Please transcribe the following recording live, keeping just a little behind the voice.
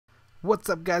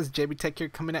What's up guys, JB Tech here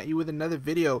coming at you with another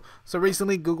video. So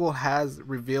recently Google has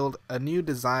revealed a new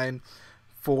design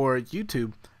for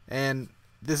YouTube, and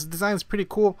this design is pretty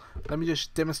cool. Let me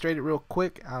just demonstrate it real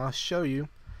quick and I'll show you.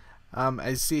 As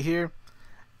you see here,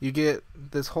 you get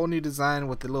this whole new design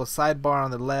with the little sidebar on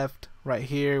the left right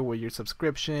here with your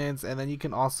subscriptions, and then you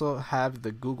can also have the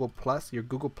your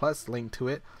Google Plus link to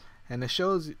it, and it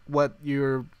shows what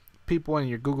your people in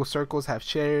your Google circles have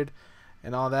shared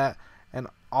and all that, and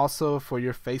also for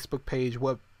your Facebook page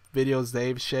what videos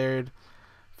they've shared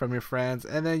from your friends.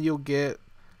 And then you'll get,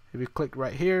 if you click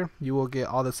right here, you will get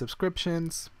all the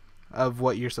subscriptions of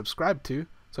what you're subscribed to.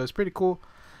 So it's pretty cool.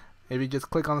 If you just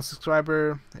click on the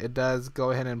subscriber, it does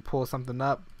go ahead and pull something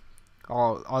up,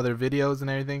 all their videos and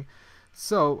everything.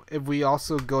 So if we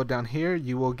also go down here,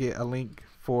 you will get a link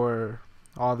for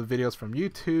all the videos from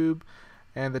YouTube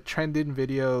and the trending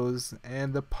videos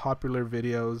and the popular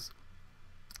videos.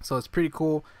 So it's pretty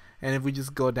cool. And if we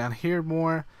just go down here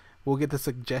more, we'll get the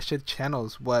suggested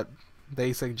channels, what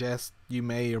they suggest you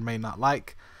may or may not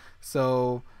like.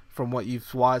 So from what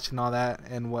you've watched and all that,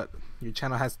 and what your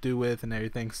channel has to do with and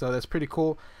everything. So that's pretty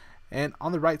cool. And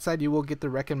on the right side, you will get the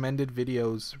recommended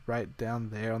videos right down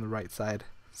there on the right side.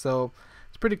 So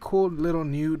it's pretty cool little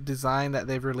new design that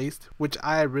they've released, which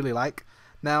I really like.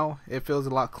 Now it feels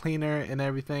a lot cleaner and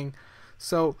everything.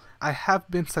 So I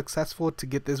have been successful to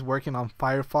get this working on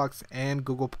Firefox and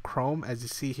Google Chrome, as you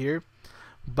see here,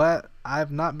 but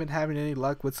I've not been having any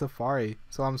luck with Safari.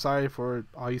 So I'm sorry for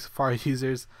all you Safari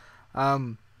users.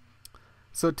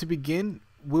 So to begin,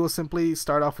 we'll simply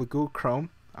start off with Google Chrome.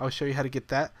 I'll show you how to get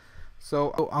that. So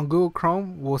on Google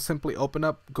Chrome, we'll simply open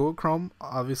up Google Chrome,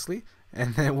 obviously,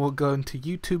 and then we'll go into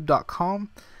youtube.com.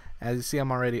 As you see,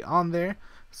 I'm already on there.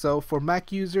 So for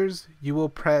Mac users, you will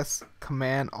press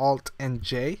Cmd Alt and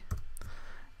J,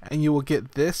 and you will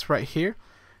get this right here.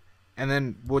 And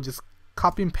then we'll just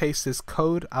copy and paste this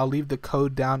code. I'll leave the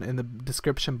code down in the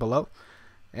description below,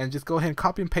 and just go ahead and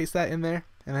copy and paste that in there,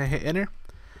 and then hit enter,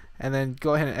 and then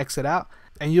go ahead and exit out,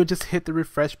 and you'll just hit the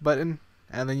refresh button,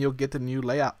 and then you'll get the new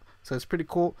layout. So it's pretty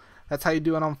cool. That's how you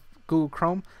do it on Google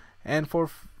Chrome. And for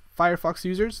Firefox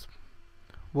users,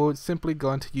 we'll simply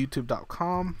go into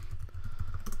youtube.com.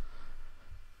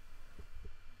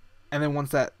 And then once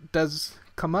that does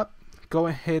come up, go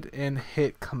ahead and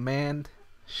hit Command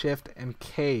Shift and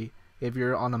K if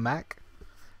you're on a Mac.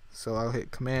 So I'll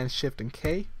hit Command Shift and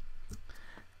K.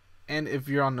 And if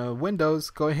you're on the Windows,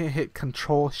 go ahead and hit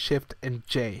Ctrl Shift and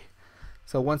J.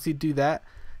 So once you do that,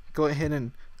 go ahead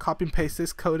and copy and paste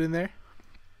this code in there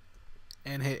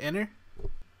and hit enter.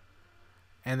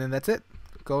 And then that's it.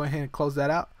 Go ahead and close that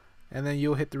out, and then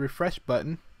you'll hit the refresh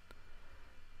button,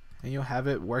 and you'll have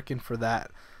it working for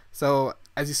that. So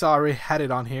as you saw, I already had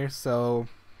it on here, so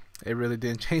it really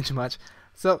didn't change much.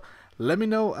 So let me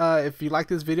know if you like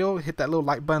this video. Hit that little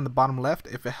like button in the bottom left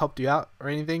if it helped you out or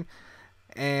anything.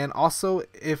 And also,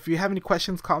 if you have any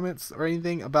questions, comments, or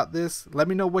anything about this, let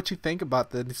me know what you think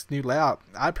about this new layout.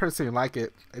 I personally like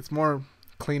it. It's more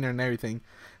cleaner and everything.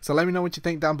 So let me know what you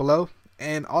think down below.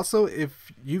 And also,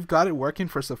 if you've got it working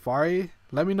for Safari,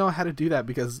 let me know how to do that,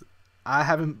 because I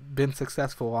haven't been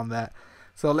successful on that.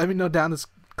 So let me know down in the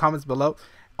comments below.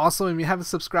 Also, if you haven't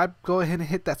subscribed, go ahead and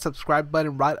hit that subscribe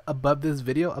button right above this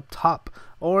video up top,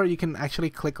 or you can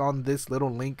actually click on this little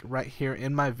link right here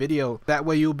in my video. That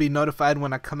way you'll be notified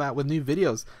when I come out with new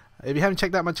videos. If you haven't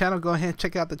checked out my channel, go ahead and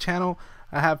check out the channel.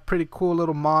 I have pretty cool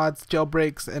little mods,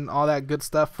 jailbreaks, and all that good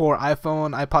stuff for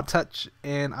iPhone, iPod Touch,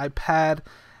 and iPad,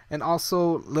 and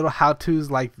also little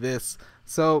how-tos like this.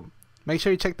 So make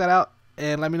sure you check that out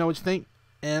and let me know what you think.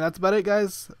 And that's about it,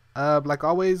 guys. Like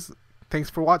always, thanks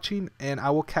for watching, and I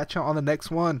will catch you on the next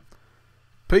one.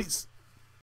 Peace.